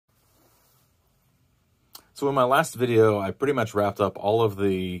So in my last video, I pretty much wrapped up all of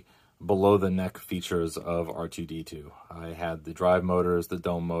the below the neck features of R2-D2. I had the drive motors, the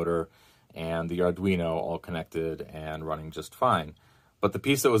dome motor, and the Arduino all connected and running just fine. But the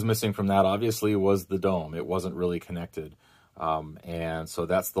piece that was missing from that obviously was the dome. It wasn't really connected. And so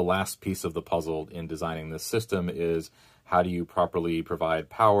that's the last piece of the puzzle in designing this system, is how do you properly provide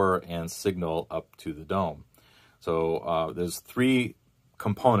power and signal up to the dome. So there's three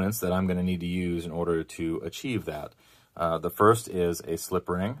components that I'm going to need to use in order to achieve that. The first is a slip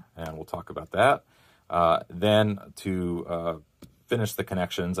ring, and we'll talk about that. Then to finish the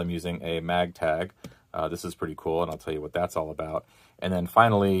connections, I'm using a MagTag. This is pretty cool, and I'll tell you what that's all about. And then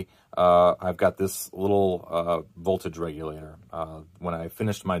finally, I've got this little voltage regulator. When I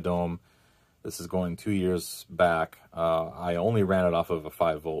finished my dome, this is going 2 years back, I only ran it off of a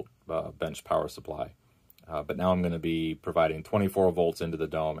 5-volt bench power supply. But now I'm going to be providing 24 volts into the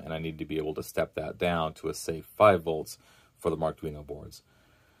dome, and I need to be able to step that down to a safe 5 volts for the Arduino boards.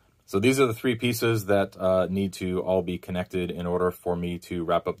 So these are the three pieces that need to all be connected in order for me to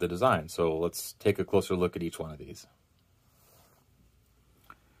wrap up the design. So let's take a closer look at each one of these.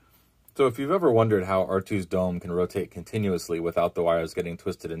 So if you've ever wondered how R2's dome can rotate continuously without the wires getting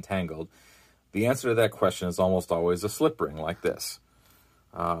twisted and tangled, the answer to that question is almost always a slip ring like this.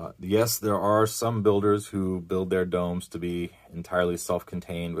 Yes, there are some builders who build their domes to be entirely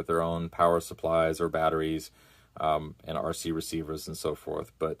self-contained with their own power supplies or batteries and RC receivers and so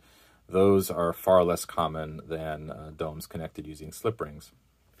forth, but those are far less common than domes connected using slip rings.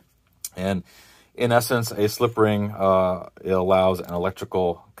 And in essence, a slip ring it allows an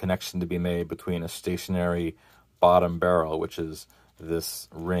electrical connection to be made between a stationary bottom barrel, which is this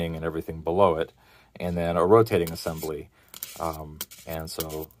ring and everything below it, and then a rotating assembly. And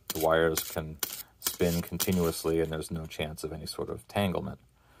so the wires can spin continuously and there's no chance of any sort of tanglement.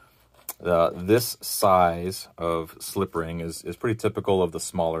 This size of slip ring is pretty typical of the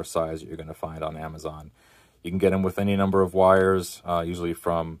smaller size that you're going to find on Amazon. You can get them with any number of wires, usually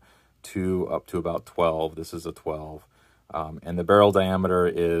from 2 up to about 12. This is a 12. And the barrel diameter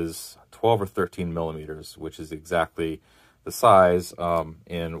is 12 or 13 millimeters, which is exactly the size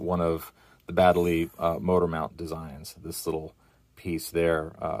in one of the Baddeley motor mount designs. This little piece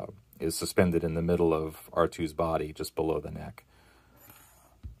there is suspended in the middle of R2's body, just below the neck.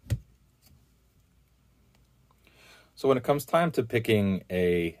 So when it comes time to picking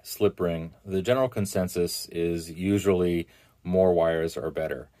a slip ring, the general consensus is usually more wires are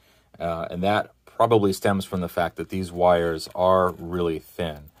better. And that probably stems from the fact that these wires are really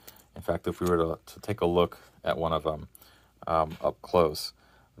thin. In fact, if we were to take a look at one of them up close,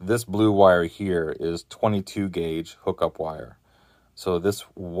 this blue wire here is 22 gauge hookup wire. So this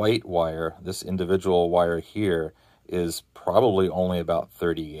white wire, this individual wire here, is probably only about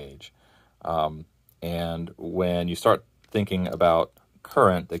 30 gauge. And when you start thinking about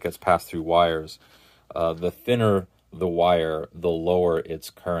current that gets passed through wires, the thinner the wire, the lower its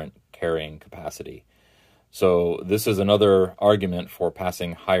current carrying capacity. So this is another argument for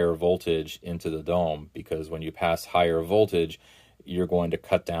passing higher voltage into the dome, because when you pass higher voltage, you're going to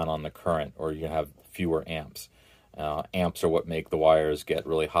cut down on the current, or you have fewer amps. Amps are what make the wires get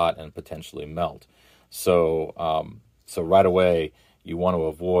really hot and potentially melt. So, so right away, you want to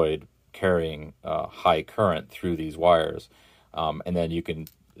avoid carrying high current through these wires. And then you can,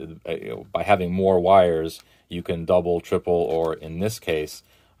 by having more wires, you can double, triple, or in this case,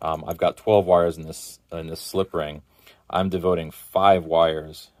 I've got 12 wires in this slip ring. I'm devoting 5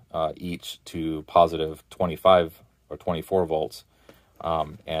 wires each to positive 25 or 24 volts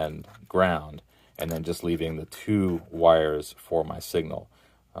and ground, and then just leaving the 2 wires for my signal.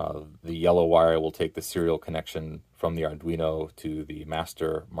 The yellow wire will take the serial connection from the Arduino to the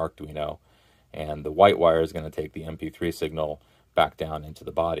master MagTag, and the white wire is going to take the MP3 signal back down into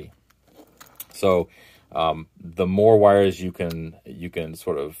the body. So the more wires you can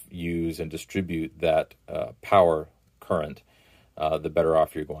sort of use and distribute that power current, the better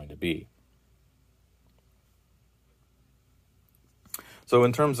off you're going to be. So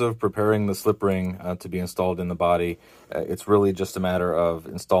in terms of preparing the slip ring to be installed in the body, it's really just a matter of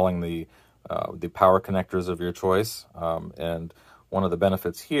installing the power connectors of your choice. And one of the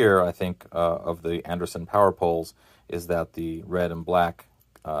benefits here, I think, of the Anderson power poles is that the red and black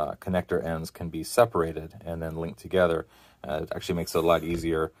connector ends can be separated and then linked together. It actually makes it a lot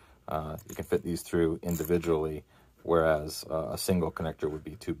easier. You can fit these through individually, whereas a single connector would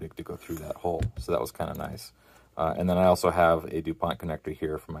be too big to go through that hole. So that was kind of nice. And then I also have a DuPont connector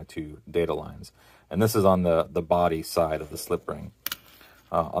here for my 2 data lines. And this is on the body side of the slip ring.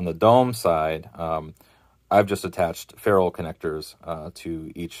 On the dome side, I've just attached ferrule connectors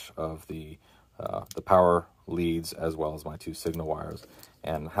to each of the the power leads as well as my 2 signal wires.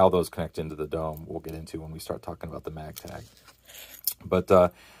 And how those connect into the dome we'll get into when we start talking about the MagTag. But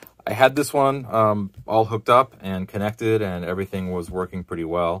I had this one all hooked up and connected, and everything was working pretty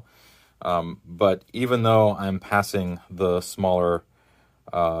well. But even though I'm passing the smaller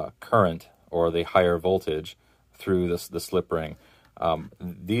current or the higher voltage through the slip ring,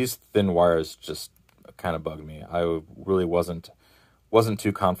 these thin wires just kind of bugged me. I really wasn't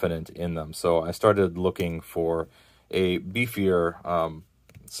too confident in them, so I started looking for a beefier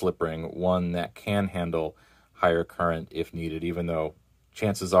slip ring, one that can handle higher current if needed, even though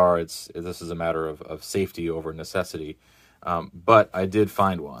chances are this is a matter of safety over necessity. But I did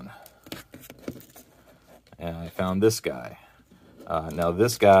find one, and I found this guy. Now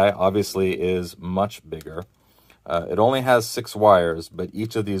this guy obviously is much bigger. It only has 6 wires, but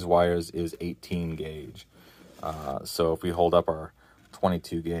each of these wires is 18 gauge. So if we hold up our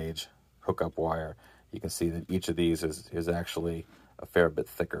 22 gauge hookup wire, you can see that each of these is actually a fair bit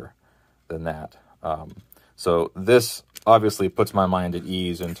thicker than that. So this obviously puts my mind at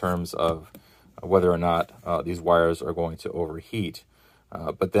ease in terms of whether or not these wires are going to overheat.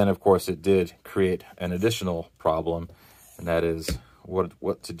 But then, of course, it did create an additional problem, and that is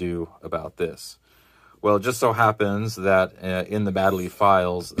what to do about this. Well, it just so happens that in the Baddeley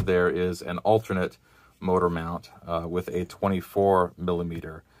files, there is an alternate motor mount with a 24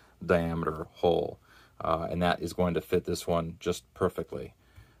 millimeter diameter hole, and that is going to fit this one just perfectly.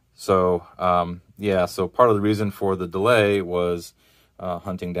 So, yeah, so part of the reason for the delay was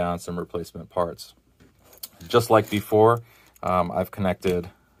hunting down some replacement parts. Just like before, I've connected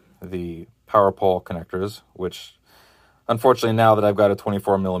the power pole connectors, which unfortunately now that I've got a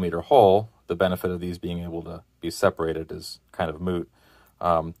 24 millimeter hole, the benefit of these being able to be separated is kind of moot.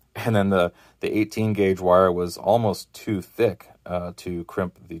 And then the 18 gauge wire was almost too thick to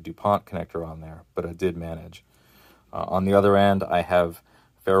crimp the DuPont connector on there, but I did manage. On the other end, I have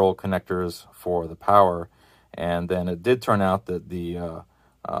ferrule connectors for the power, and then it did turn out that the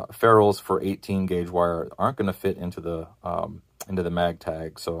ferrules for 18 gauge wire aren't going to fit into the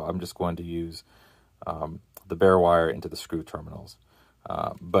MagTag, so I'm just going to use the bare wire into the screw terminals.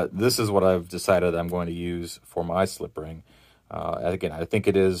 But this is what I've decided I'm going to use for my slip ring. Again, I think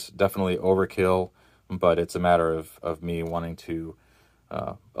it is definitely overkill, but it's a matter of me wanting to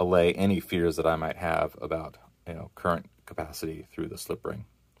allay any fears that I might have about current capacity through the slip ring.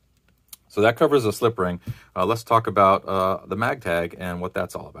 So that covers the slip ring. Let's talk about the MagTag and what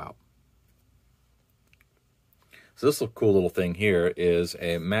that's all about. So this cool little thing here is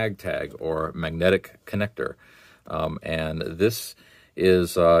a MagTag, or magnetic connector, and this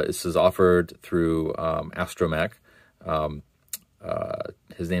is offered through Astromech.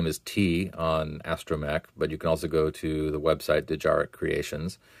 His name is T on Astromech, but you can also go to the website Dejarik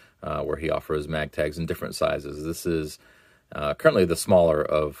Creations, where he offers MagTags in different sizes. This is currently the smaller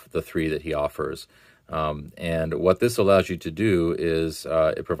of the 3 that he offers. And what this allows you to do is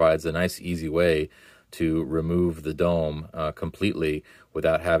it provides a nice, easy way to remove the dome completely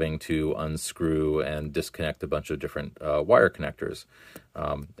without having to unscrew and disconnect a bunch of different wire connectors.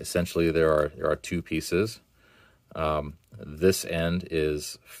 Essentially, there are 2 pieces. This end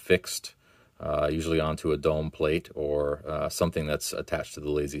is fixed, usually onto a dome plate or something that's attached to the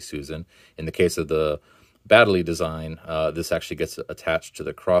Lazy Susan. In the case of the Baddeley design, this actually gets attached to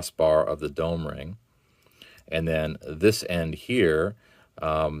the crossbar of the dome ring. And then this end here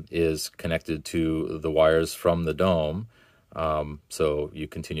is connected to the wires from the dome. So you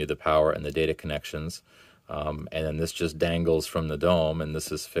continue the power and the data connections. And then this just dangles from the dome, and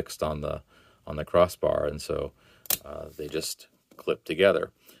this is fixed on the crossbar. And so they just clip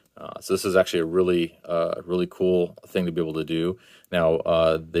together. So this is actually a really cool thing to be able to do.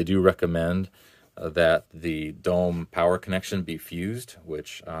 Now, they do recommend that the dome power connection be fused,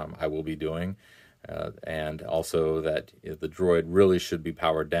 which I will be doing, and also that the droid really should be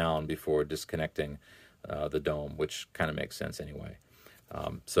powered down before disconnecting the dome, which kind of makes sense anyway.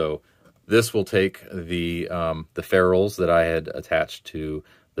 So this will take the ferrules that I had attached to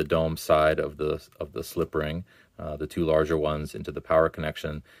the dome side of the slip ring, the 2 larger ones into the power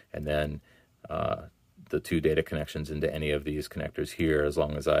connection, and then the 2 data connections into any of these connectors here, as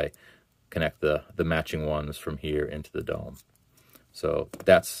long as I connect the matching ones from here into the dome. So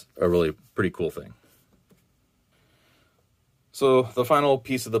that's a really pretty cool thing. So the final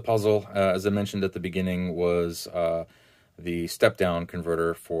piece of the puzzle, as I mentioned at the beginning, was the step-down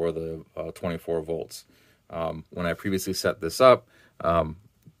converter for the 24 volts. When I previously set this up,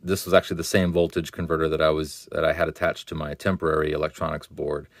 this was actually the same voltage converter that I had attached to my temporary electronics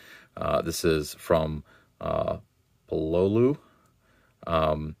board. This is from Pololu.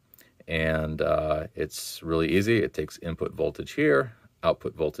 and it's really easy. It takes input voltage here,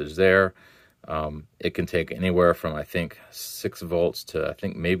 output voltage there. It can take anywhere from, I think, 6 volts to, I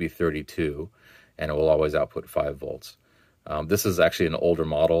think, maybe 32, and it will always output 5 volts. This is actually an older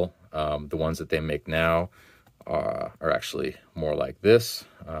model. The ones that they make now are actually more like this.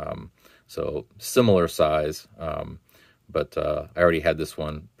 So similar size, but I already had this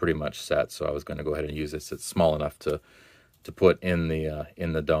one pretty much set, so I was going to go ahead and use this. It's small enough to put in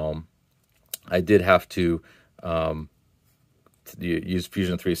the dome. I did have to use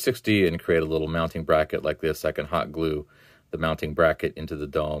Fusion 360 and create a little mounting bracket like this. I can hot glue the mounting bracket into the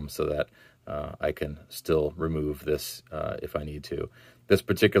dome so that I can still remove this if I need to. This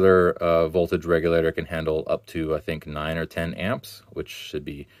particular voltage regulator can handle up to, I think, 9 or 10 amps, which should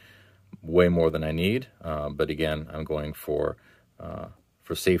be way more than I need. But again, I'm going for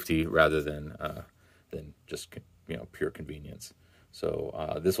safety rather than just pure convenience.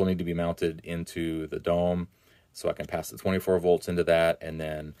 So this will need to be mounted into the dome so I can pass the 24 volts into that, and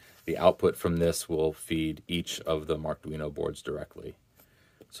then the output from this will feed each of the Arduino boards directly.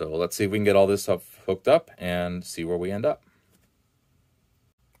 So let's see if we can get all this stuff hooked up and see where we end up.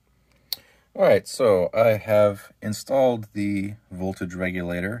 All right, so I have installed the voltage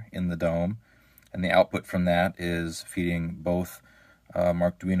regulator in the dome, and the output from that is feeding both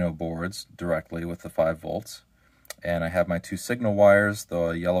Arduino boards directly with the 5 volts. And I have my 2 signal wires, the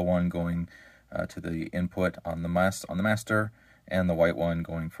yellow one going to the input on the master, and the white one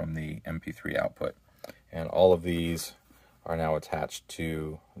going from the MP3 output. And all of these are now attached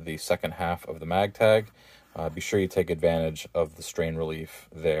to the second half of the MagTag. Be sure you take advantage of the strain relief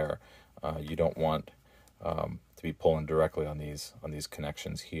there. You don't want to be pulling directly on these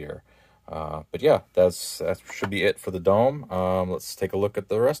connections here. But yeah, that should be it for the dome. Let's take a look at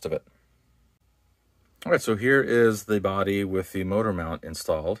the rest of it. All right, so here is the body with the motor mount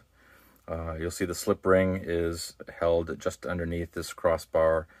installed. You'll see the slip ring is held just underneath this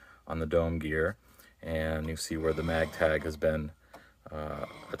crossbar on the dome gear, and you see where the MagTag has been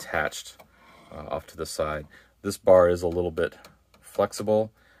attached off to the side. This bar is a little bit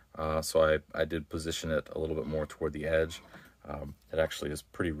flexible, so I did position it a little bit more toward the edge. It actually is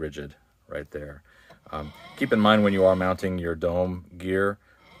pretty rigid right there. Keep in mind when you are mounting your dome gear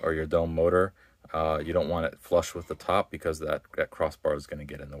or your dome motor, you don't want it flush with the top because that crossbar is going to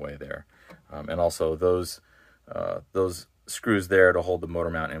get in the way there. And also those screws there to hold the motor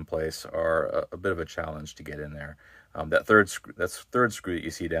mount in place are a bit of a challenge to get in there. That third screw that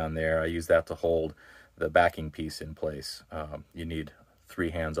you see down there, I use that to hold the backing piece in place. You need 3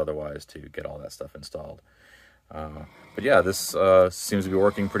 hands otherwise to get all that stuff installed. But yeah, this seems to be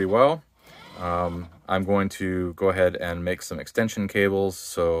working pretty well. I'm going to go ahead and make some extension cables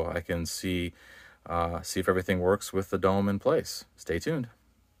so I can see if everything works with the dome in place. Stay tuned.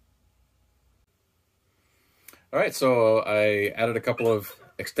 All right, so I added a couple of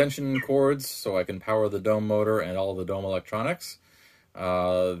extension cords so I can power the dome motor and all the dome electronics.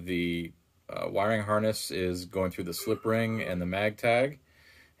 The wiring harness is going through the slip ring and the MagTag,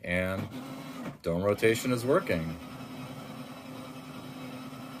 and dome rotation is working.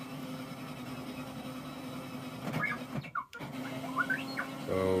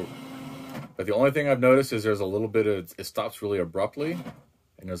 But the only thing I've noticed is there's a little bit of, it stops really abruptly,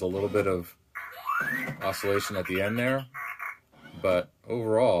 and there's a little bit of oscillation at the end there. But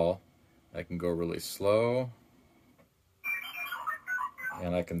overall, I can go really slow,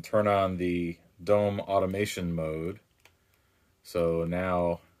 and I can turn on the dome automation mode. So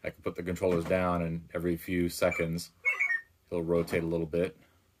now I can put the controllers down, and every few seconds it'll rotate a little bit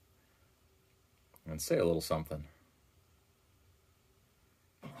and say a little something.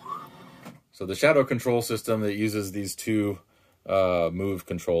 So the shadow control system that uses these 2 move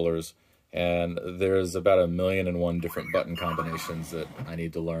controllers, and there's about 1,000,001 different button combinations that I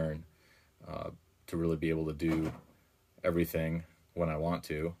need to learn to really be able to do everything when I want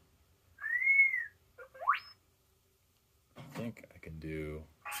to. I think I can do,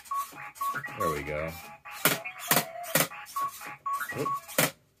 there we go. Oop.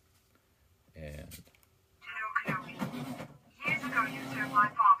 And years ago you served my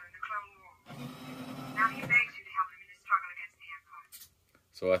father in the Clone War. Now he begs you to help him in his struggle against the Empire.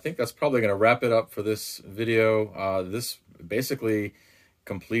 so I think that's probably going to wrap it up for this video. This basically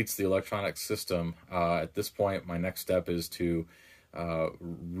completes the electronic system. At this point, my next step is to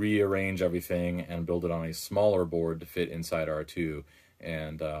rearrange everything and build it on a smaller board to fit inside R2,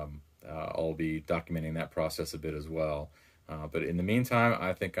 and I'll be documenting that process a bit as well. But in the meantime,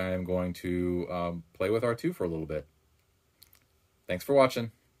 I think I am going to play with R2 for a little bit. Thanks for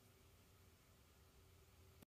watching.